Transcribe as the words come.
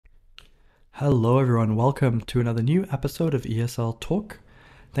Hello, everyone. Welcome to another new episode of ESL Talk.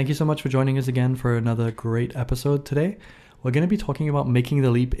 Thank you so much for joining us again for another great episode today. We're going to be talking about making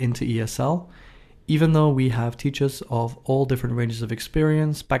the leap into ESL. Even though we have teachers of all different ranges of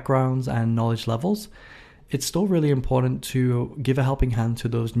experience, backgrounds, and knowledge levels, it's still really important to give a helping hand to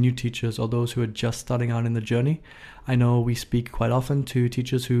those new teachers or those who are just starting out in the journey. I know we speak quite often to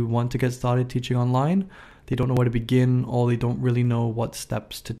teachers who want to get started teaching online. They don't know where to begin, or they don't really know what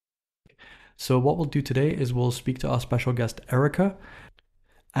steps to take. So what we'll do today is we'll speak to our special guest, Erica,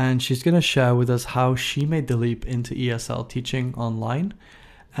 and she's going to share with us how she made the leap into ESL teaching online.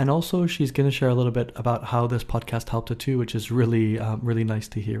 And also she's going to share a little bit about how this podcast helped her too, which is really nice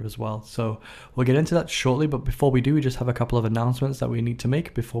to hear as well. So we'll get into that shortly. But before we do, we just have a couple of announcements that we need to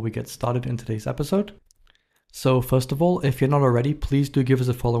make before we get started in today's episode. So first of all, if you're not already, please do give us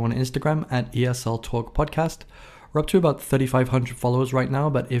a follow on Instagram at ESL Talk Podcast. We're up to about 3,500 followers right now,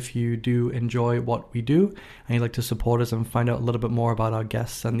 but if you do enjoy what we do and you'd like to support us and find out a little bit more about our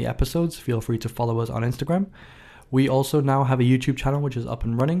guests and the episodes, feel free to follow us on Instagram. We also now have a YouTube channel which is up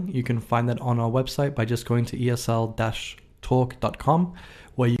and running. You can find that on our website by just going to esl-talk.com,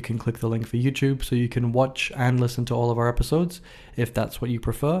 where you can click the link for YouTube so you can watch and listen to all of our episodes if that's what you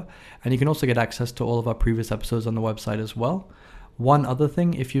prefer. And you can also get access to all of our previous episodes on the website as well. One other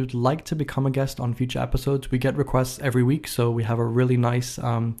thing, if you'd like to become a guest on future episodes, we get requests every week, so we have a really nice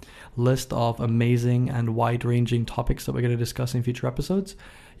list of amazing and wide-ranging topics that we're going to discuss in future episodes.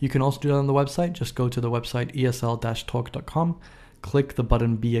 You can also do that on the website. Just go to the website esl-talk.com, click the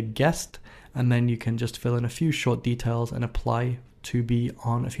button Be a Guest, and then you can just fill in a few short details and apply to be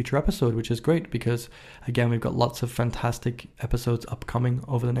on a future episode, which is great because, again, we've got lots of fantastic episodes upcoming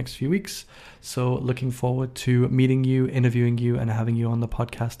over the next few weeks. So looking forward to meeting you, interviewing you, and having you on the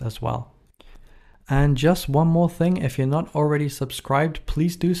podcast as well. And just one more thing, if you're not already subscribed,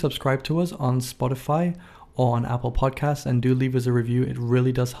 please do subscribe to us on Spotify or on Apple Podcasts, and do leave us a review. It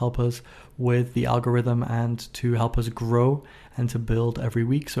really does help us with the algorithm and to help us grow and to build every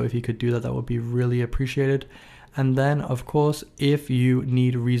week. So if you could do that, that would be really appreciated. And then, of course, if you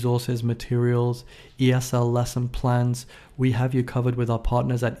need resources, materials, ESL lesson plans, we have you covered with our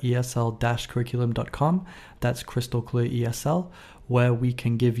partners at esl-curriculum.com. That's Crystal Clear ESL, where we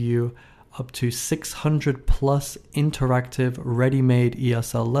can give you up to 600 plus interactive, ready-made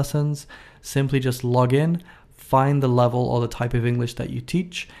ESL lessons. Simply just log in, find the level or the type of English that you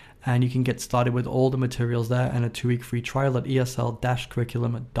teach, and you can get started with all the materials there and a 2-week free trial at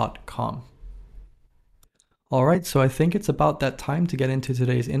esl-curriculum.com. All right, so I think it's about that time to get into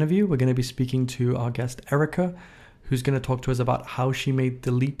today's interview. We're going to be speaking to our guest, Erica, who's going to talk to us about how she made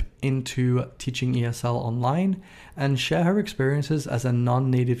the leap into teaching ESL online and share her experiences as a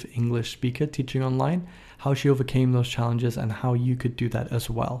non-native English speaker teaching online, how she overcame those challenges, and how you could do that as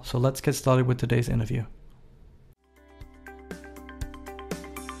well. So let's get started with today's interview.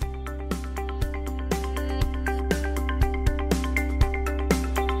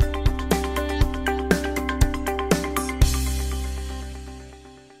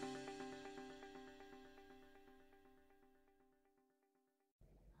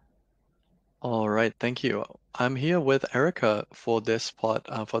 All right, thank you. I'm here with Erica for this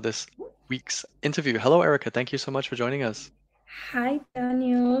week's interview. Hello, Erica. Thank you so much for joining us. Hi,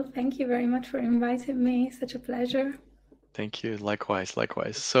 Daniel. Thank you very much for inviting me. Such a pleasure. Thank you. Likewise.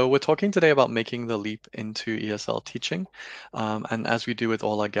 So we're talking today about making the leap into ESL teaching. And as we do with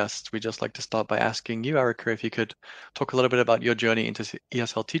all our guests, we just like to start by asking you, Erica, if you could talk a little bit about your journey into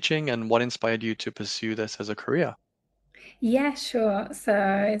ESL teaching and what inspired you to pursue this as a career. Yeah, sure. So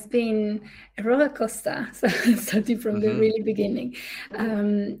it's been a roller coaster. So starting from the really beginning.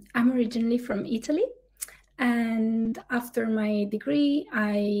 I'm originally from Italy. And after my degree,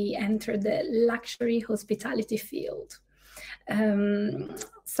 I entered the luxury hospitality field.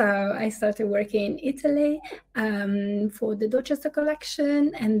 So I started working in Italy for the Dorchester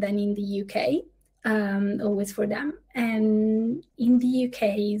collection and then in the UK. Always for them. And in the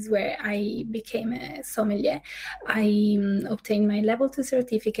UK is where I became a sommelier. I obtained my level 2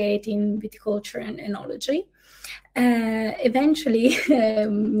 certificate in viticulture and enology. Eventually,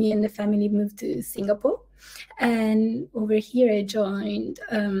 me and the family moved to Singapore. And over here, I joined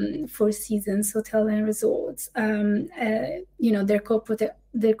Four Seasons Hotel and Resorts, their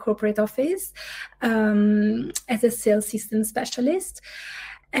corporate office as a sales system specialist.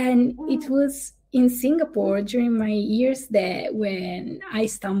 And it was in Singapore during my years there when I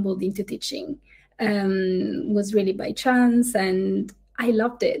stumbled into teaching. Was really by chance, and I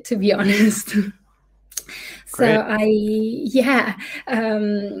loved it, to be honest. So Great. yeah,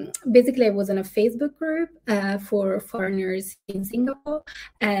 basically I was in a Facebook group for foreigners in Singapore,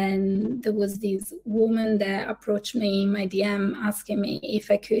 and there was this woman that approached me in my DM asking me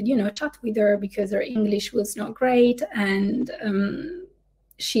if I could, chat with her because her English was not great, and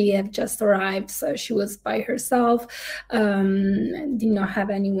she had just arrived, so she was by herself, did not have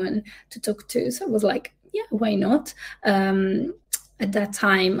anyone to talk to. So I was like, yeah, why not? At that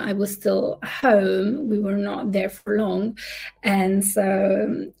time I was still home. We were not there for long. And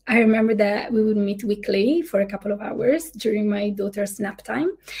so I remember that we would meet weekly for a couple of hours during my daughter's nap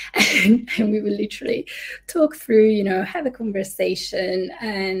time. And we would literally talk through, have a conversation.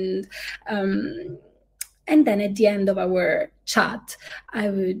 And then at the end of our chat, I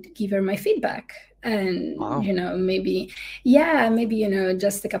would give her my feedback and, Wow. maybe, yeah, maybe,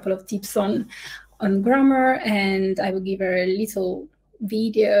 just a couple of tips on grammar, and I would give her little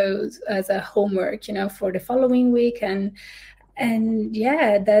videos as a homework, for the following week. And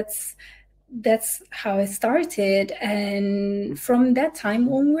yeah, that's how I started. And from that time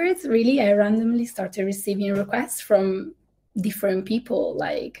onwards, really, I randomly started receiving requests from different people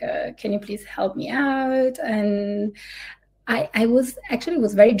like, can you please help me out? And I was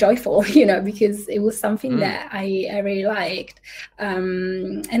very joyful, because it was something Mm, that I really liked.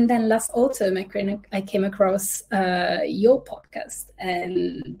 And then last autumn, I came across your podcast,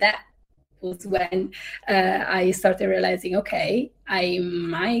 and that was when I started realizing, okay, I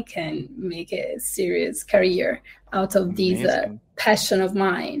might can make a serious career out of this amazing. passion of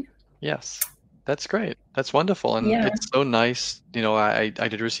mine. Yes, that's great. That's wonderful, and Yeah, it's so nice. I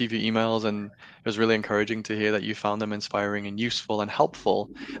did receive your emails, and it was really encouraging to hear that you found them inspiring and useful and helpful,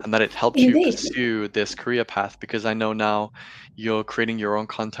 and that it helped you indeed. pursue this career path. Because I know now you're creating your own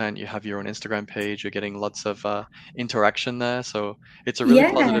content, you have your own Instagram page, you're getting lots of interaction there, so it's a really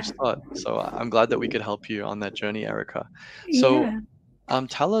positive Yeah, start. So I'm glad that we could help you on that journey, Erica. So yeah.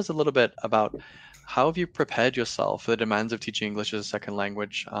 tell us a little bit about how have you prepared yourself for the demands of teaching English as a second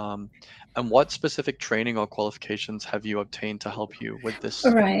language, and what specific training or qualifications have you obtained to help you with All this?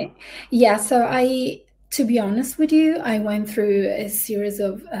 right. Yeah. So to be honest with you, I went through a series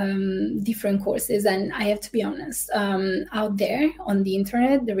of different courses, and I have to be honest. Out there on the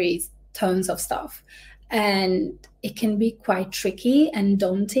internet, there is tons of stuff, and it can be quite tricky and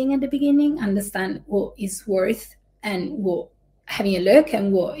daunting at the beginning. Understand what is worth and what having a look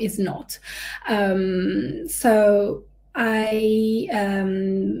and what is not. So I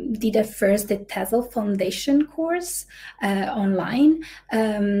did at first a TESOL foundation course online,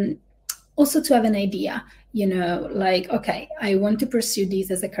 also to have an idea, like, okay, I want to pursue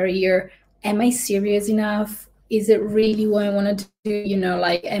this as a career. Am I serious enough? Is it really what I want to do?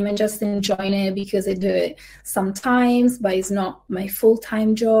 Like, am I just enjoying it because I do it sometimes, but it's not my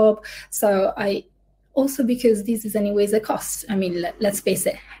full-time job? So I also, because this is anyways a cost. I mean, let's face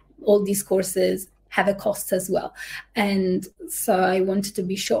it, all these courses have a cost as well. And so I wanted to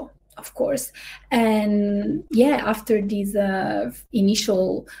be sure, of course. And yeah, after this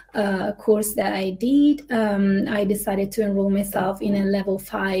initial course that I did, I decided to enroll myself in a level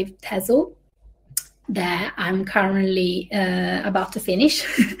 5 TESOL that I'm currently about to finish.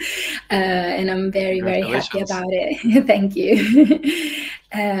 And I'm very, very happy Congratulations. about it. Thank you.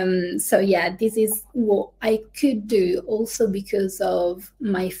 So yeah, this is what I could do also because of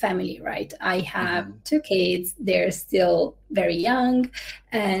my family, right? I have Hmm. 2 kids, they're still very young,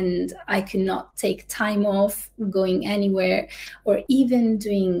 and I could not take time off going anywhere or even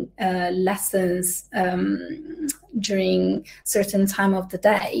doing lessons during certain time of the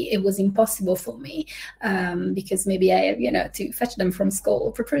day. It was impossible for me, because maybe I have, to fetch them from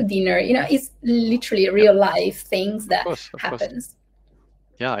school, prepare dinner. It's literally Yep, real life things of that course, of course. happens.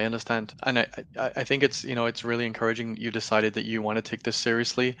 Yeah, I understand. And I think it's really encouraging you decided that you want to take this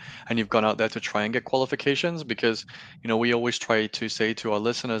seriously and you've gone out there to try and get qualifications because, we always try to say to our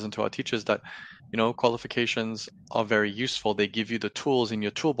listeners and to our teachers that, qualifications are very useful. They give you the tools in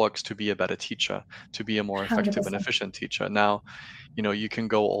your toolbox to be a better teacher, to be a more effective and 100%. efficient teacher. Now, you can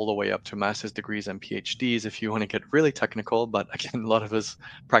go all the way up to master's degrees and PhDs if you want to get really technical, but again, a lot of us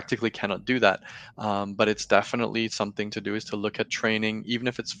practically cannot do that. But it's definitely something to do is to look at training, even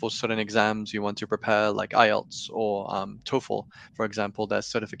if it's for certain exams you want to prepare, like IELTS or TOEFL, for example.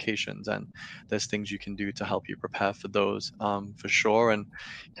 There's certifications and there's things you can do to help you prepare for those, for sure. And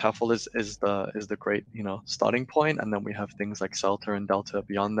TOEFL is the great starting point, and then we have things like CELTA and Delta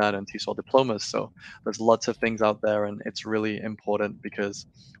beyond that, and TESOL diplomas. So there's lots of things out there, and it's really important because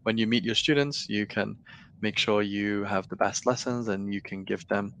when you meet your students, you can make sure you have the best lessons and you can give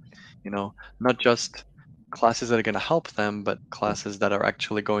them, not just classes that are going to help them, but classes that are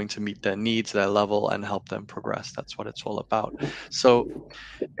actually going to meet their needs, their level, and help them progress. That's what it's all about. So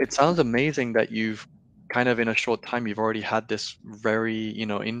it sounds amazing that you've kind of in a short time you've already had this very,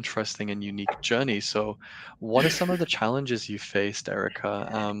 interesting and unique journey. So what are some of the challenges you faced,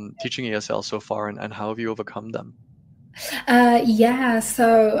 Erica, teaching ESL so far, and how have you overcome them? Yeah,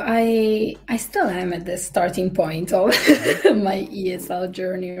 so I still am at the starting point of Hmm. my ESL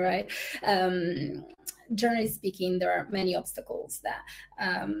journey, right? Generally speaking, there are many obstacles that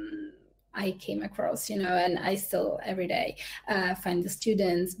I came across, and I still every day find the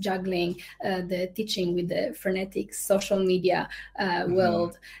students juggling the teaching with the frenetic social media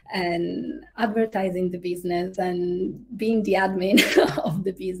world and advertising the business and being the admin of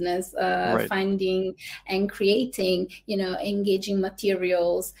the business, Right. finding and creating, engaging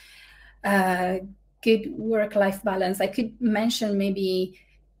materials, good work-life balance. I could mention maybe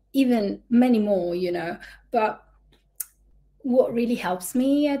even many more, but what really helps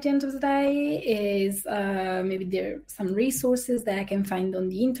me at the end of the day is maybe there are some resources that I can find on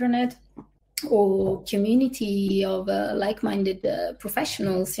the internet or community of like-minded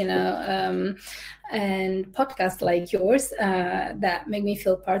professionals, and podcasts like yours that make me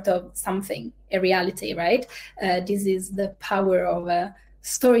feel part of something, a reality, right? This is the power of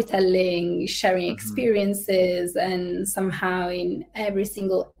storytelling, sharing experiences, and somehow in every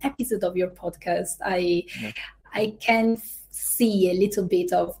single episode of your podcast, I can see a little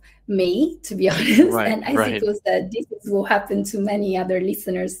bit of me, to be honest. Right, And I right. suppose that this will happen to many other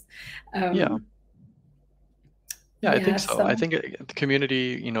listeners. Yeah. Yeah, I think so. I So think the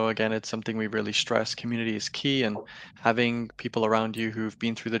community, again, it's something we really stress. Community is key, and having people around you who've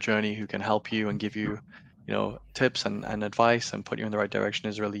been through the journey who can help you and give you, tips and advice and put you in the right direction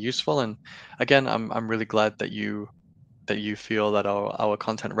is really useful. And again, I'm really glad that you feel that our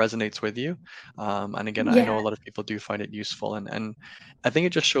content resonates with you. And again, I know yeah, a lot of people do find it useful, and I think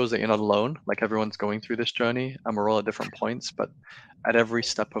it just shows that you're not alone. Like everyone's going through this journey, and we're all at different points, but at every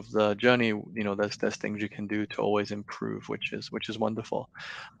step of the journey, there's things you can do to always improve, which is wonderful.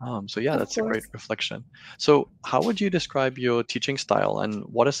 So yeah, of that's a great course. reflection. So how would you describe your teaching style, and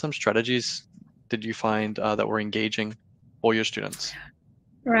what are some strategies did you find that were engaging for your students?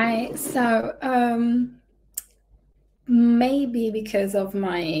 Right. So maybe because of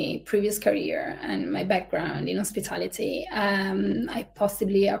my previous career and my background in hospitality, I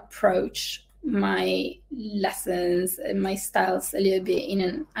possibly approach my lessons and my styles a little bit in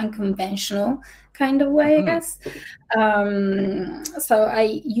an unconventional kind of way, I Hmm. guess. So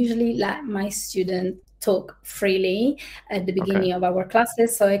I usually let my students talk freely at the Okay. beginning of our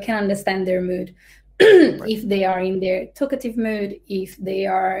classes so I can understand their mood. Right. If they are in their talkative mood, if they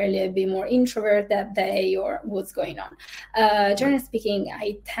are a little bit more introvert that day, or what's going on. Right. Generally speaking,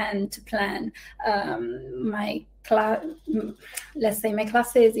 I tend to plan my class, let's say my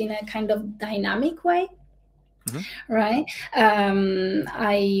classes in a kind of dynamic way. Hmm. Right.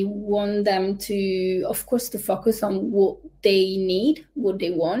 I want them to, of course, to focus on what they need, what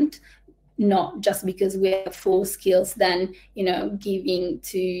they want, not just because we have full skills, then give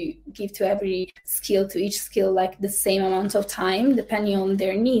to every skill, to each skill, like the same amount of time depending on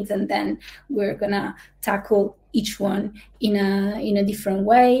their needs, and then we're gonna tackle each one in a different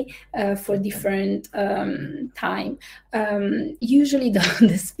way for different time. Usually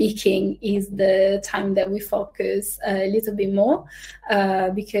the speaking is the time that we focus a little bit more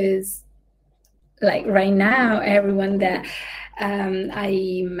because like right now everyone that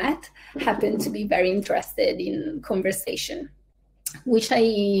I met happened to be very interested in conversation, which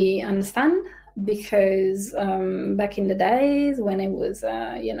I understand because back in the days when I was,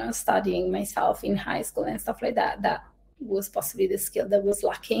 studying myself in high school and stuff like that, that was possibly the skill that was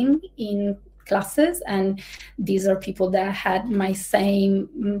lacking in classes. And these are people that had my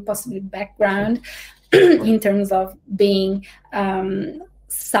same possibly background in terms of being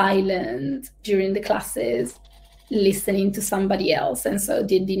silent during the classes, listening to somebody else, and so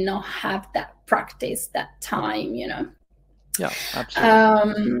they did not have that practice, that time. Yeah,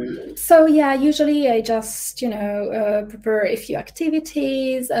 absolutely. So yeah, usually I just prepare a few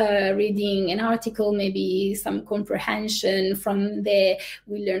activities, reading an article, maybe some comprehension. From there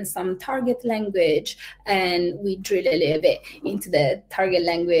we learn some target language and we drill a little bit into the target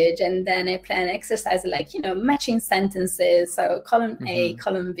language, and then I plan exercises like matching sentences, so column A,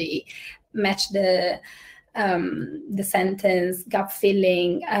 column B, match the sentence, gap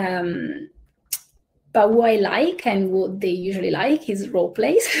filling. But what I like and what they usually like is role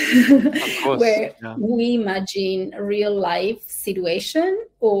plays, Of course. where Yeah. we imagine real life situation,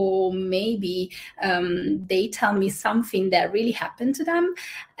 or maybe they tell me something that really happened to them,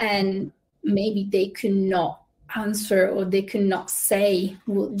 and maybe they could not answer or they could not say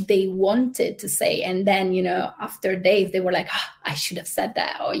what they wanted to say, and then after days they were like, oh, I should have said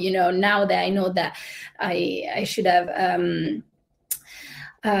that, or now that I know that I should have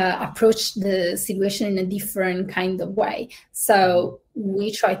approached the situation in a different kind of way. So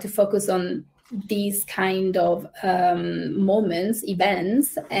we try to focus on these kind of moments,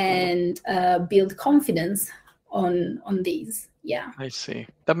 events, and build confidence on these. Yeah. I see.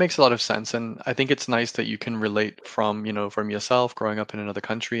 That makes a lot of sense. And I think it's nice that you can relate from, from yourself growing up in another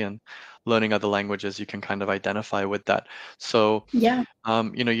country and learning other languages, you can kind of identify with that. So, Yeah.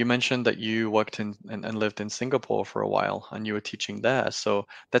 you mentioned that you worked in and lived in Singapore for a while and you were teaching there. So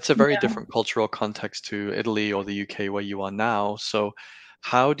that's a very Yeah. different cultural context to Italy or the UK where you are now. So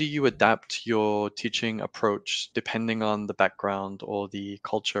how do you adapt your teaching approach depending on the background or the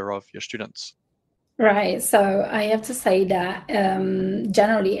culture of your students? Right. So I have to say that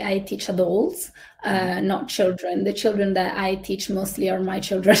generally I teach adults, not children. The children that I teach mostly are my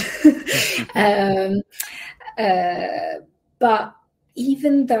children. um, but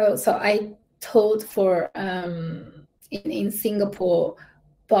even though, so I taught for in Singapore,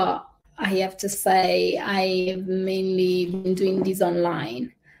 but I have to say I've mainly been doing this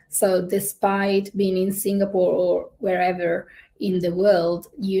online. So despite being in Singapore or wherever in the world,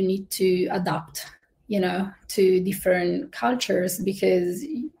 you need to adapt, to different cultures, because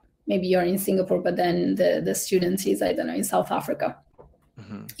maybe you're in Singapore, but then the student is, I don't know, in South Africa.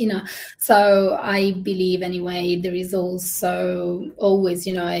 So I believe anyway there is also always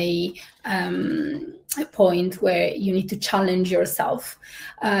a point where you need to challenge yourself,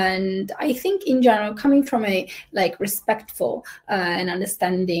 and I think in general, coming from a respectful and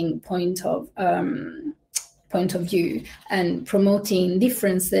understanding point of view, and promoting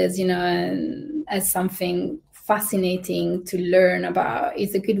differences, and as something fascinating to learn about,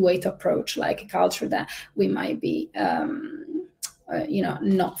 is a good way to approach a culture that we might be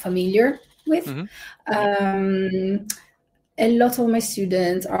not familiar with. A lot of my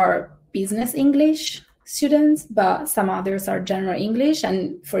students are business English students, but some others are general English.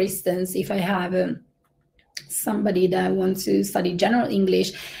 And for instance, if I have somebody that wants to study general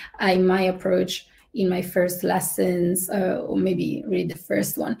English, I might approach in my first lessons, or maybe really the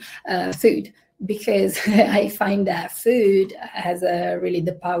first one, food, because I find that food has really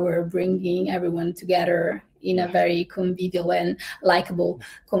the power of bringing everyone together in a very convivial and likable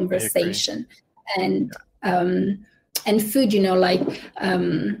conversation. And food,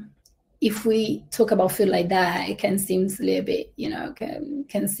 if we talk about food like that, it can seem a little bit,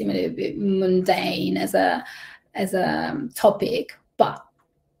 can seem a little bit mundane as a topic, but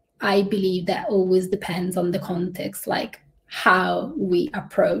I believe that always depends on the context, how we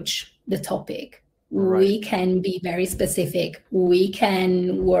approach the topic. Right. We can be very specific. We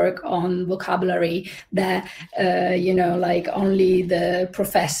can work on vocabulary that, only the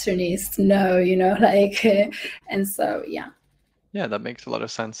professionists know, and so, yeah. Yeah, that makes a lot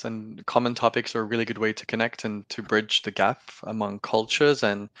of sense. And common topics are a really good way to connect and to bridge the gap among cultures.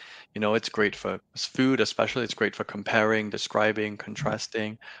 And, it's great for food, especially. It's great for comparing, describing,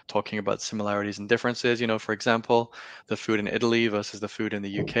 contrasting, talking about similarities and differences. For example, the food in Italy versus the food in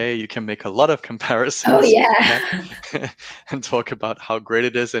the UK. You can make a lot of comparisons. Oh, yeah. And talk about how great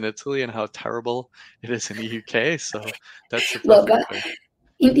it is in Italy and how terrible it is in the UK. So that's a perfect way.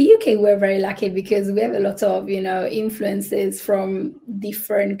 In the UK, we're very lucky because we have a lot of, influences from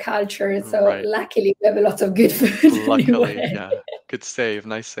different cultures. So luckily, we have a lot of good food. Luckily, anyway. Yeah. Good save.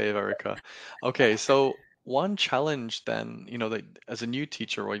 Nice save, Erica. Okay, so one challenge then, that as a new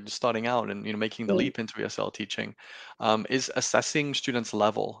teacher or just starting out and, making the leap into ESL teaching, is assessing students'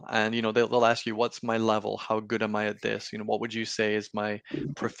 level. And, they'll ask you, what's my level? How good am I at this? What would you say is my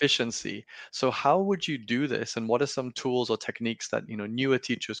proficiency? So how would you do this? And what are some tools or techniques that, newer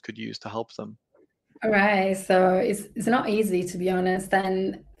teachers could use to help them? All right. So it's not easy, to be honest.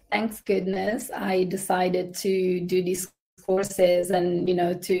 And thanks goodness, I decided to do these courses and,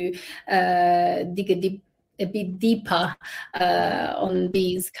 to dig a bit deeper on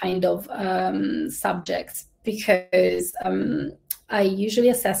these kind of subjects, because I usually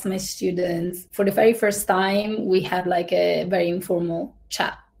assess my students for the very first time. We have a very informal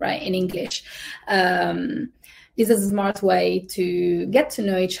chat, right, in English. This is a smart way to get to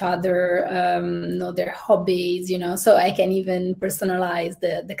know each other, know their hobbies, so I can even personalize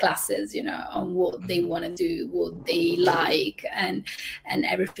the classes, on what they want to do, what they like, and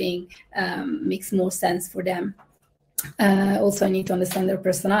everything makes more sense for them. Also, I need to understand their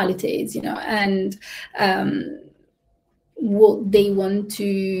personalities, and what they want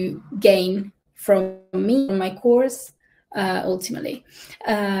to gain from me, my course, ultimately.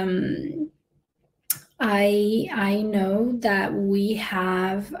 I know that we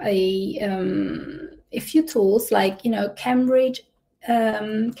have a few tools, like, you know, Cambridge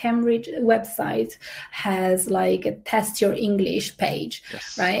website has like a test your English page,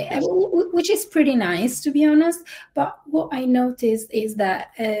 Yes. right? Yes. Which is pretty nice, to be honest. But what I noticed is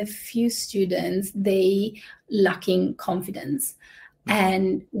that a few students, they lacking confidence.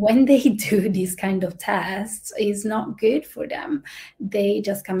 And when they do these kind of tests, it's not good for them. They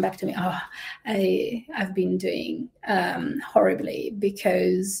just come back to me, oh, I've been doing horribly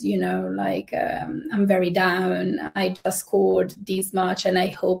because, you know, like I'm very down. I just scored this much, and I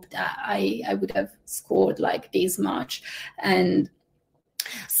hope that I would have scored like this much. And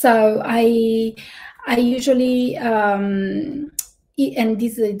so I usually and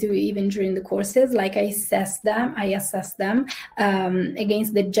this I do even during the courses, like I assess them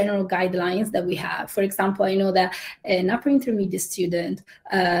against the general guidelines that we have. For example, I know that an upper intermediate student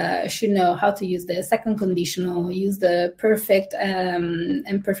should know how to use the second conditional, use the perfect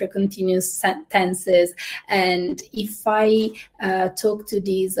and perfect continuous tenses. And if I talk to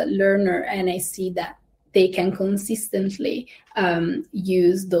this learner and I see that they can consistently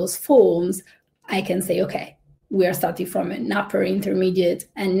use those forms, I can say, okay, we are starting from an upper intermediate,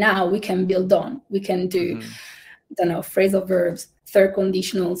 and now we can build on. We can do, I don't know, phrasal verbs, third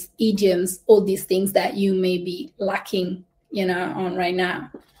conditionals, idioms, all these things that you may be lacking, you know, on right now.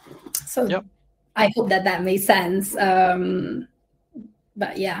 So yep. I hope that made sense. But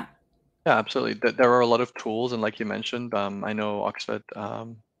yeah. Yeah, absolutely. There are a lot of tools, and like you mentioned, I know Oxford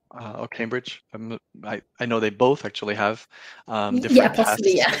or Cambridge. I know they both actually have different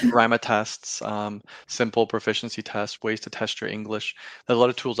tests, grammar tests, simple proficiency tests, ways to test your English. There's a lot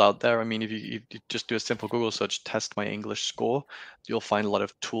of tools out there. I mean, if you just do a simple Google search, test my English score, you'll find a lot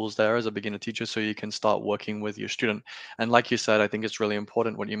of tools there as a beginner teacher, so you can start working with your student. And like you said, I think it's really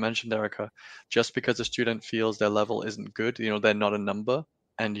important what you mentioned, Erica. Just because a student feels their level isn't good, you know, they're not a number,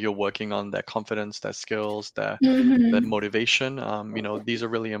 and you're working on their confidence, their skills, their motivation. You know, these are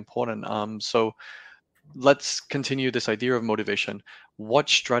really important. So let's continue this idea of motivation. What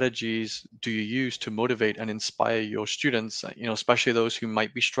strategies do you use to motivate and inspire your students, you know, especially those who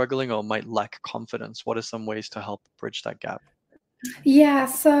might be struggling or might lack confidence? What are some ways to help bridge that gap? Yeah,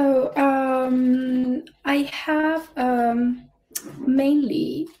 so I have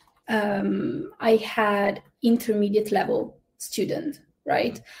mainly I had intermediate level student,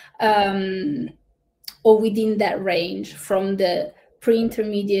 right? Or within that range, from the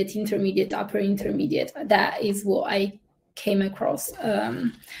pre-intermediate, intermediate, upper intermediate. That is what I came across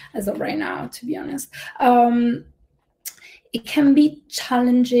as of right now, to be honest. It can be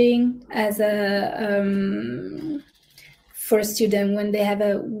challenging as for a student when they have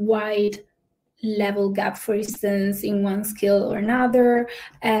a wide level gap, for instance, in one skill or another,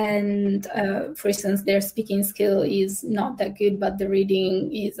 and for instance, their speaking skill is not that good, but the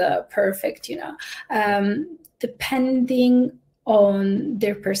reading is perfect, you know. Depending on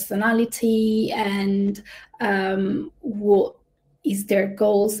their personality and what is their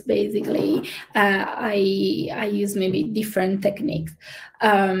goals, basically, I use maybe different techniques.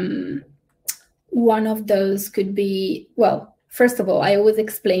 One of those could be, well, first of all, I always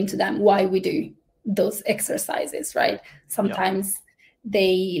explain to them why we do those exercises, right? Sometimes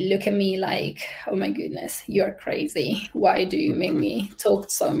they look at me like, oh my goodness, you're crazy. Why do you make me talk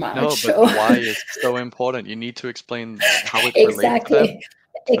so much? No, but why is so important. You need to explain how it relates to them.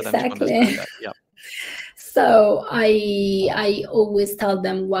 Exactly. Yeah. So I always tell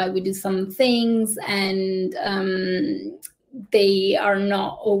them why we do some things, and they are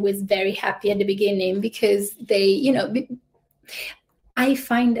not always very happy at the beginning because they, you know, I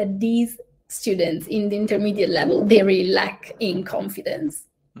find that these students in the intermediate level, they really lack in confidence.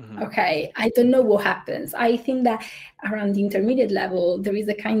 Okay, I don't know what happens. I think that around the intermediate level, there is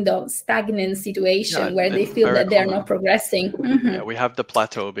a kind of stagnant situation where they feel that they're not progressing. Yeah, we have the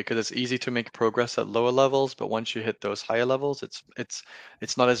plateau because it's easy to make progress at lower levels, but once you hit those higher levels, it's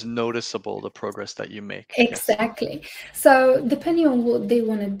not as noticeable, the progress that you make. Exactly. So depending on what they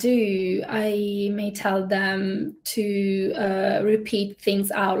want to do, I may tell them to repeat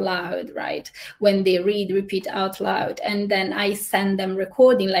things out loud, right? When they read, repeat out loud. And then I send them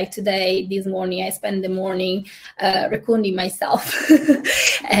recording. Like today, this morning, I spent the morning recording myself.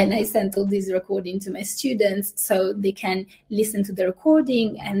 And I sent all this recording to my students so they can listen to the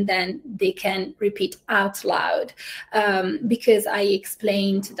recording and then they can repeat out loud. Because I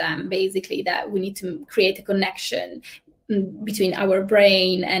explained to them basically that we need to create a connection between our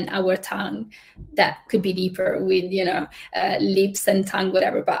brain and our tongue that could be deeper with, you know, lips and tongue,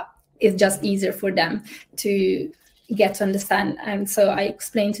 whatever, but it's just easier for them to get to understand. And so I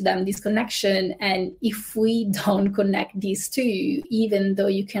explain to them this connection. And if we don't connect these two, even though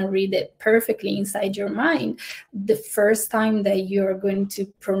you can read it perfectly inside your mind, the first time that you're going to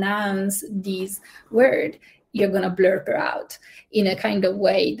pronounce this word, you're going to blurb it out in a kind of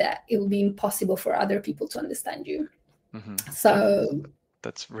way that it will be impossible for other people to understand you. Mm-hmm. So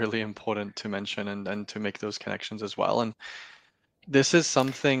that's really important to mention, and to make those connections as well. And this is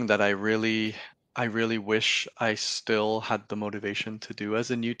something that I really wish I still had the motivation to do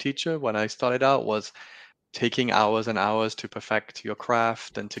as a new teacher when I started out, was taking hours and hours to perfect your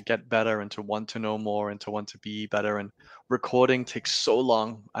craft and to get better and to want to know more and to want to be better. And recording takes so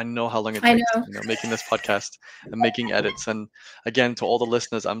long. I know how long it I takes, know. making this podcast and making edits. And again, to all the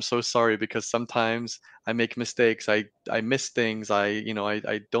listeners, I'm so sorry, because sometimes I make mistakes. I miss things. I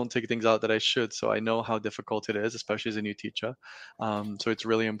don't take things out that I should. So I know how difficult it is, especially as a new teacher. So it's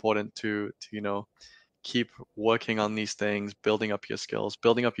really important to keep working on these things, building up your skills,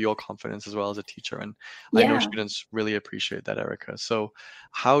 building up your confidence as well as a teacher. And I know Yeah. students really appreciate that, Erica. So,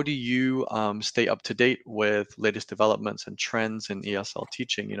 how do you stay up to date with latest developments and trends in ESL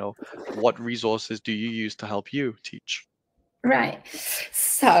teaching? What resources do you use to help you teach? Right.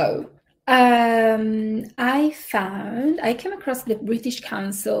 So I came across the British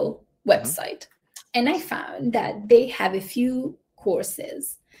Council Hmm. website, and I found that they have a few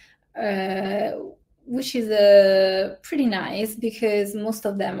courses, uh, which is pretty nice because most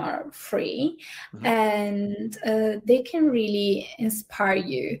of them are free, Hmm. and they can really inspire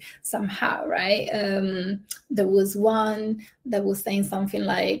you somehow, right? There was one that was saying something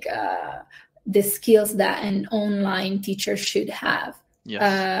like the skills that an online teacher should have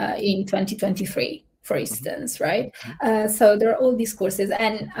Yes. in 2023, for Hmm. instance, right? Hmm. So there are all these courses,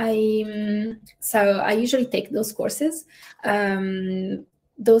 and I usually take those courses.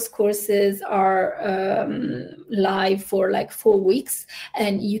 Those courses are live for like 4 weeks,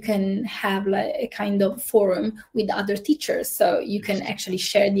 and you can have like a kind of forum with other teachers, so you can Yes. actually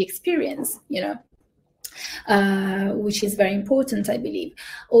share the experience, which is very important, I believe.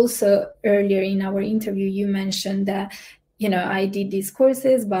 Also, earlier in our interview, you mentioned that I did these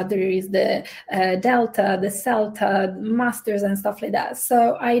courses, but there is the Delta, the Celta, Masters, and stuff like that.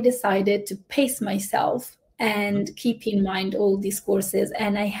 So I decided to pace myself Hmm. and keep in mind all these courses.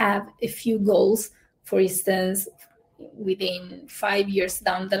 And I have a few goals. For instance, within 5 years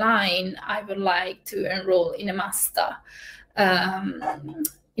down the line, I would like to enroll in a master um,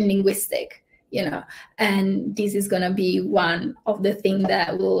 in linguistic, and this is going to be one of the things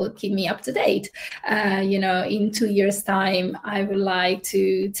that will keep me up to date. In 2 years time, I would like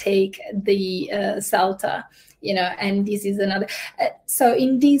to take the Celta, and this is another. So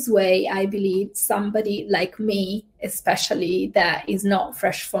in this way, I believe somebody like me, especially that is not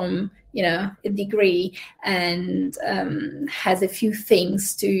fresh from a degree and has a few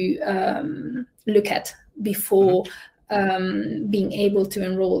things to look at Hmm. before being able to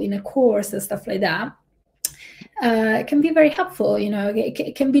enroll in a course and stuff like that, can be very helpful.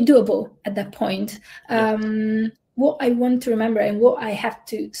 It can be doable at that point. Yes. What I want to remember, and what I have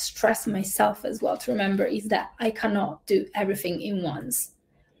to stress myself as well to remember, is that I cannot do everything in once.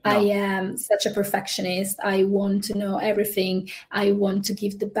 I No. am such a perfectionist. I want to know everything. I want to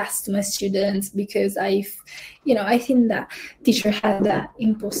give the best to my students because I think that teacher has that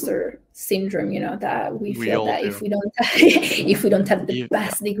imposter syndrome. That we We feel all that do. if we don't have the Yeah.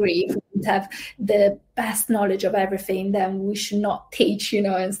 best degree, if we don't have the best knowledge of everything, then we should not teach,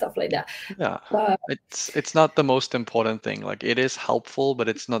 and stuff like that. Yeah. But It's not the most important thing. Like, it is helpful, but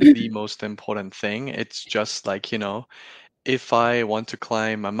it's not the most important thing. It's just like, if I want to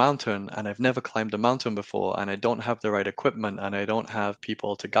climb a mountain and I've never climbed a mountain before and I don't have the right equipment and I don't have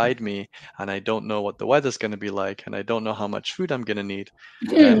people to guide me and I don't know what the weather's going to be like and I don't know how much food I'm going to need,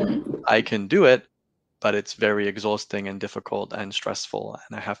 then I can do it, but it's very exhausting and difficult and stressful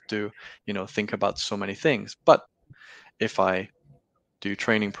and I have to, think about so many things. But if I do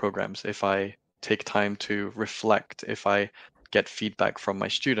training programs, if I take time to reflect, if I get feedback from my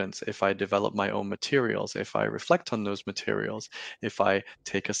students, if I develop my own materials, if I reflect on those materials, if I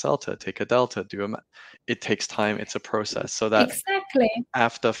take a CELTA, take a Delta, it takes time, it's a process. So that exactly.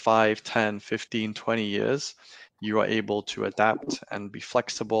 after 5, 10, 15, 20 years, you are able to adapt and be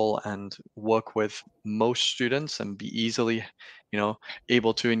flexible and work with most students and be easily, you know,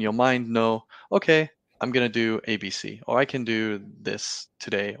 able to in your mind know, okay, I'm going to do ABC, or I can do this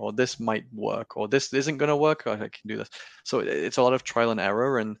today, or this might work, or this isn't going to work, or I can do this. So it's a lot of trial and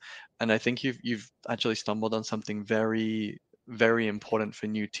error, and I think you've actually stumbled on something very very important for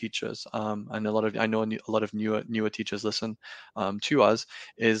new teachers. And I know a lot of newer teachers listen to us,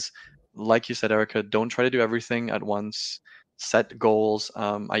 is like you said, Erica, don't try to do everything at once. Set goals.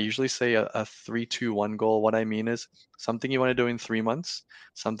 I usually say a 3-2-1 goal. What I mean is something you want to do in 3 months,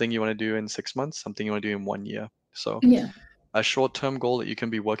 something you want to do in 6 months, something you want to do in 1 year. So Yeah. a short-term goal that you can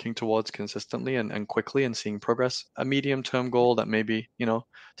be working towards consistently and quickly and seeing progress, a medium-term goal that maybe,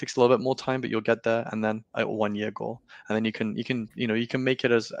 takes a little bit more time, but you'll get there, and then a 1 year goal. And then you can make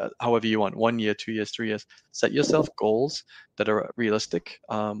it as however you want, 1 year, 2 years, 3 years. Set yourself goals that are realistic,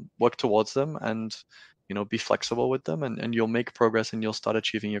 work towards them, and be flexible with them, and you'll make progress and you'll start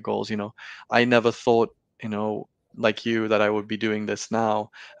achieving your goals. I never thought, like you, that I would be doing this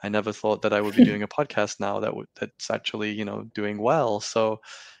now. I never thought that I would be doing a podcast now that's actually, doing well. So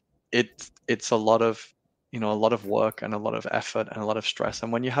it's a lot of work and a lot of effort and a lot of stress.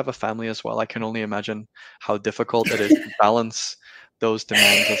 And when you have a family as well, I can only imagine how difficult it is to balance those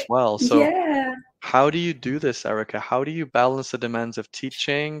demands as well. So Yeah. how do you do this, Erica? How do you balance the demands of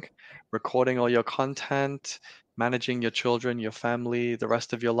teaching, recording all your content, managing your children, your family, the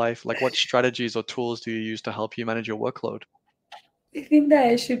rest of your life? Like, what strategies or tools do you use to help you manage your workload? I think that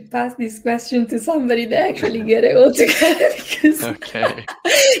I should pass this question to somebody that actually get it all together because Okay.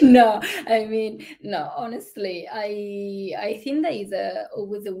 no, I mean, no, honestly, I think that is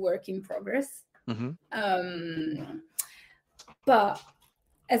always a work in progress. Mm-hmm. But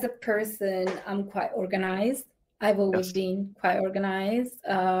as a person, I'm quite organized. I've always Yes. been quite organized,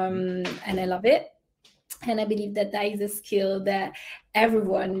 and I love it. And I believe that that is a skill that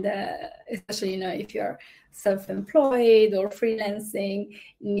everyone, especially if you're self-employed or freelancing,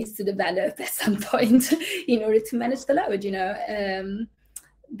 needs to develop at some point in order to manage the load.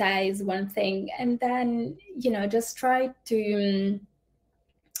 That is one thing. And then just try to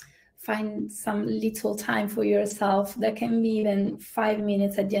find some little time for yourself. That can be even 5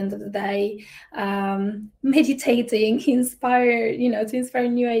 minutes at the end of the day, meditating, to inspire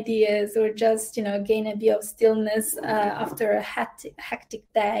new ideas, or just gain a bit of stillness after a hectic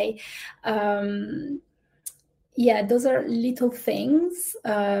day. Yeah, those are little things,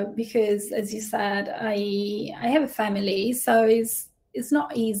 because as you said, I have a family, so it's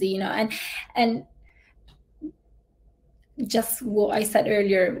not easy, and just what I said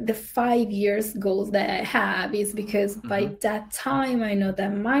earlier, the 5 years goals that I have is because by that time I know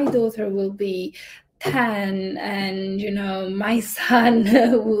that my daughter will be 10 and my son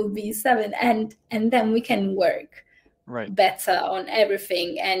will be 7, and then we can work better on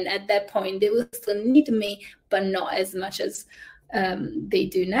everything. And at that point they will still need me, but not as much as they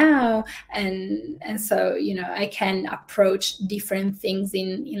do now, and so I can approach different things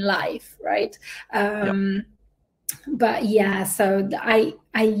in life, right? But yeah, so I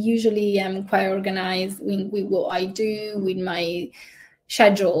usually am quite organized with what I do, with my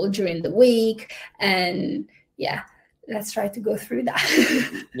schedule during the week, and yeah, let's try to go through that.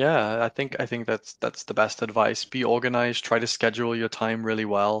 Yeah, I think that's the best advice. Be organized, try to schedule your time really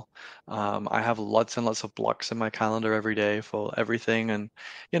well. I have lots and lots of blocks in my calendar every day for everything, and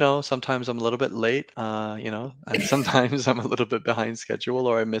sometimes I'm a little bit late, and sometimes I'm a little bit behind schedule,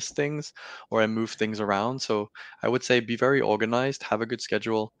 or I miss things, or I move things around. So I would say be very organized, have a good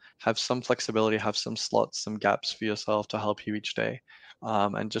schedule, have some flexibility, have some slots, some gaps for yourself to help you each day,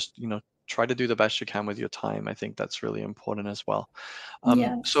 and just try to do the best you can with your time. I think that's really important as well.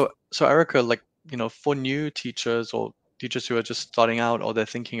 Yes. So Erica, like, for new teachers or teachers who are just starting out, or they're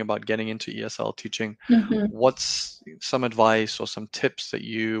thinking about getting into ESL teaching, what's some advice or some tips that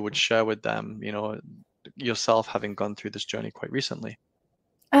you would share with them, yourself having gone through this journey quite recently?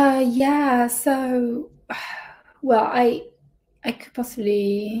 Yeah, so, well, I could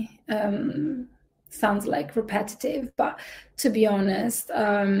possibly sounds like repetitive, but to be honest,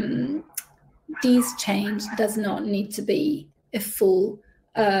 this change does not need to be a full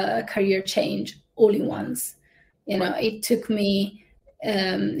career change all in once. It took me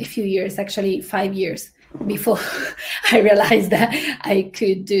a few years, actually 5 years, before I realized that I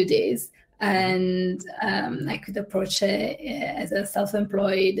could do this, and I could approach it as a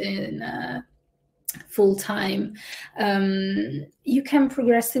self-employed and full-time. You can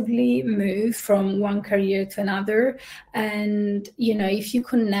progressively move from one career to another, and if you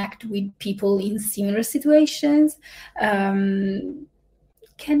connect with people in similar situations,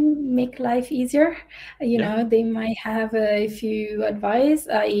 can make life easier. They might have a few advice.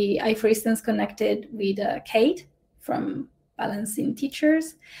 I for instance connected with Kate from Balancing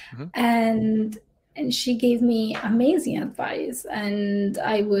Teachers, and she gave me amazing advice, and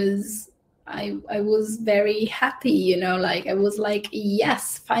I was very happy, like I was like,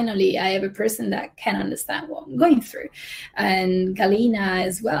 yes, finally I have a person that can understand what I'm going through, and Galina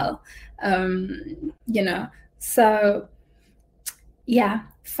as well. So yeah,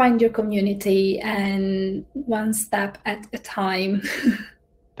 find your community and one step at a time.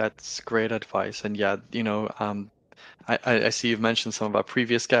 That's great advice. And yeah, I see you've mentioned some of our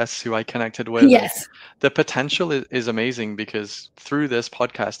previous guests who I connected with, and Yes, the potential is amazing because through this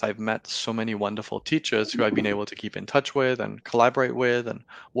podcast, I've met so many wonderful teachers who I've been able to keep in touch with and collaborate with and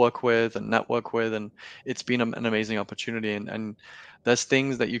work with and network with. And it's been an amazing opportunity. And there's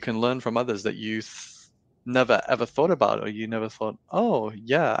things that you can learn from others that you never ever thought about, or you never thought, oh,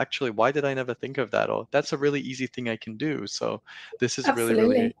 yeah, actually, why did I never think of that? Or that's a really easy thing I can do. So this is really,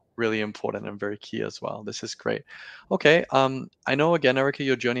 really, absolutely. really important and very key as well. This is great. Okay. I know again, Erica,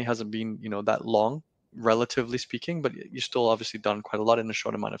 your journey hasn't been, that long, relatively speaking, but you still obviously done quite a lot in a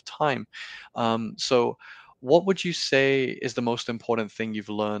short amount of time. So what would you say is the most important thing you've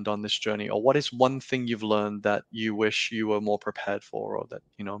learned on this journey? Or what is one thing you've learned that you wish you were more prepared for, or that,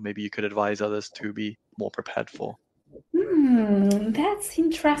 maybe you could advise others to be more prepared for? That's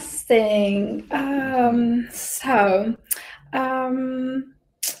interesting. Mhm. Um,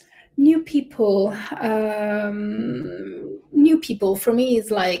 new people. New people for me is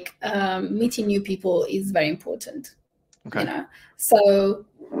like meeting new people is very important. Okay. So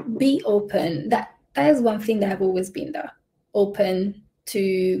be open. That is one thing that I've always been there, open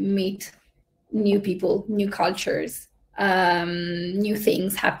to meet new people, new cultures, new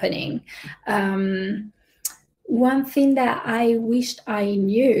things happening. One thing that I wished I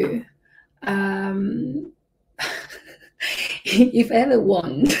knew, if I ever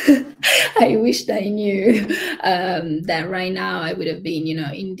won, I wished I knew that right now I would have been,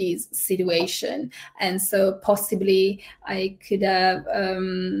 in this situation. And so possibly I could have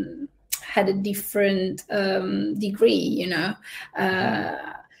had a different degree,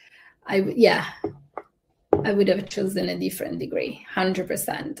 I would have chosen a different degree,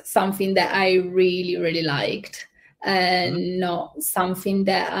 100%. Something that I really, really liked, and not something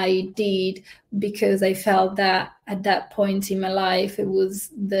that I did because I felt that at that point in my life it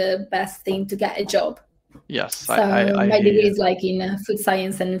was the best thing to get a job. Yes, So I my hear degree you. is like in food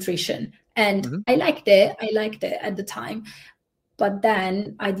science and nutrition, and Mhm. I liked it. I liked it at the time, but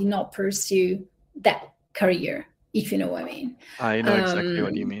then I did not pursue that career, if you know what I mean. I know exactly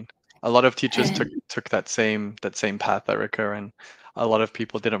what you mean. A lot of teachers And took that same path, Erica, and a lot of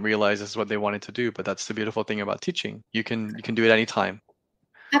people didn't realize this is what they wanted to do. But that's the beautiful thing about teaching. You can do it anytime.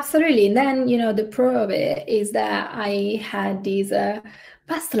 absolutely. And then, the pro of it is that I had this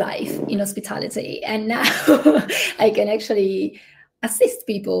past life in hospitality, and now I can actually assist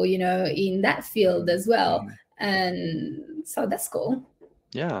people, in that field as well. Mhm. And so that's cool.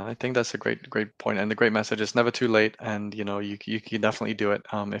 Yeah, I think that's a great point, and the great message is never too late, and you can definitely do it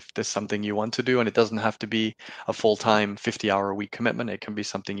if there's something you want to do, and it doesn't have to be a full-time 50-hour-a-week commitment. It can be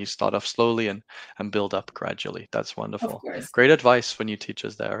something you start off slowly and build up gradually. That's Of wonderful. course. Great advice for new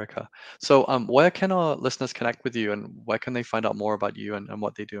teachers there, Erica. So where can our listeners connect with you, and where can they find out more about you and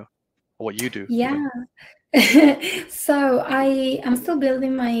what they do, or what you do even? Yeah. So I am still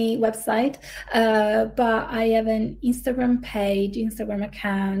building my website, but I have an Instagram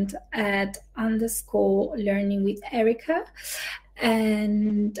account at _learning with Erica.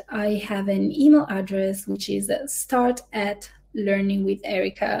 And I have an email address, which is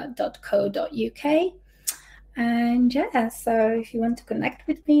start@learningwitherica.co.uk. And yeah, so if you want to connect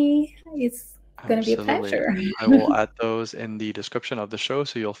with me, it's going to be a Absolutely. pleasure. I will add those in the description of the show,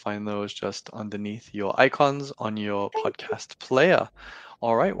 so you'll find those just underneath your icons on your Thank you. podcast player.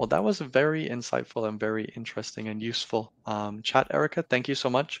 All right. Well, that was a very insightful and very interesting and useful chat, Erica. Thank you so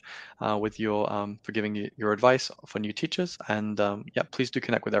much with your for giving your advice for new teachers. And yeah, please do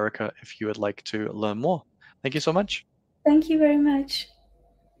connect with Erica if you would like to learn more. Thank you so much. Thank you very much.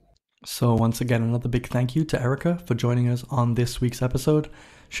 So once again, another big thank you to Erica for joining us on this week's episode,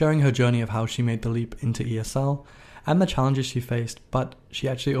 sharing her journey of how she made the leap into ESL and the challenges she faced, but she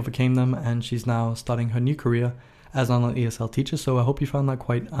actually overcame them and she's now starting her new career as an online ESL teacher. So I hope you found that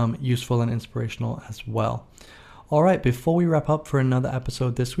quite useful and inspirational as well. All right, before we wrap up for another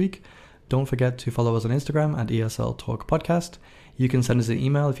episode this week, don't forget to follow us on Instagram at ESL Talk Podcast. You can send us an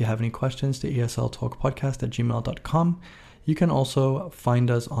email if you have any questions to esltalkpodcast@gmail.com. You can also find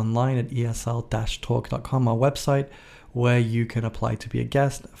us online at esl-talk.com, our website, where you can apply to be a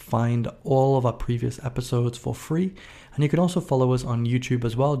guest, find all of our previous episodes for free, and you can also follow us on YouTube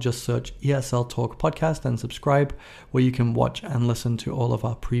as well. Just search ESL Talk Podcast and subscribe, where you can watch and listen to all of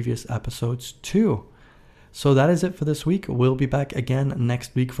our previous episodes too. So that is it for this week. We'll be back again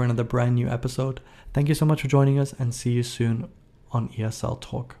next week for another brand new episode. Thank you so much for joining us, and see you soon on ESL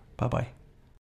Talk. Bye-bye.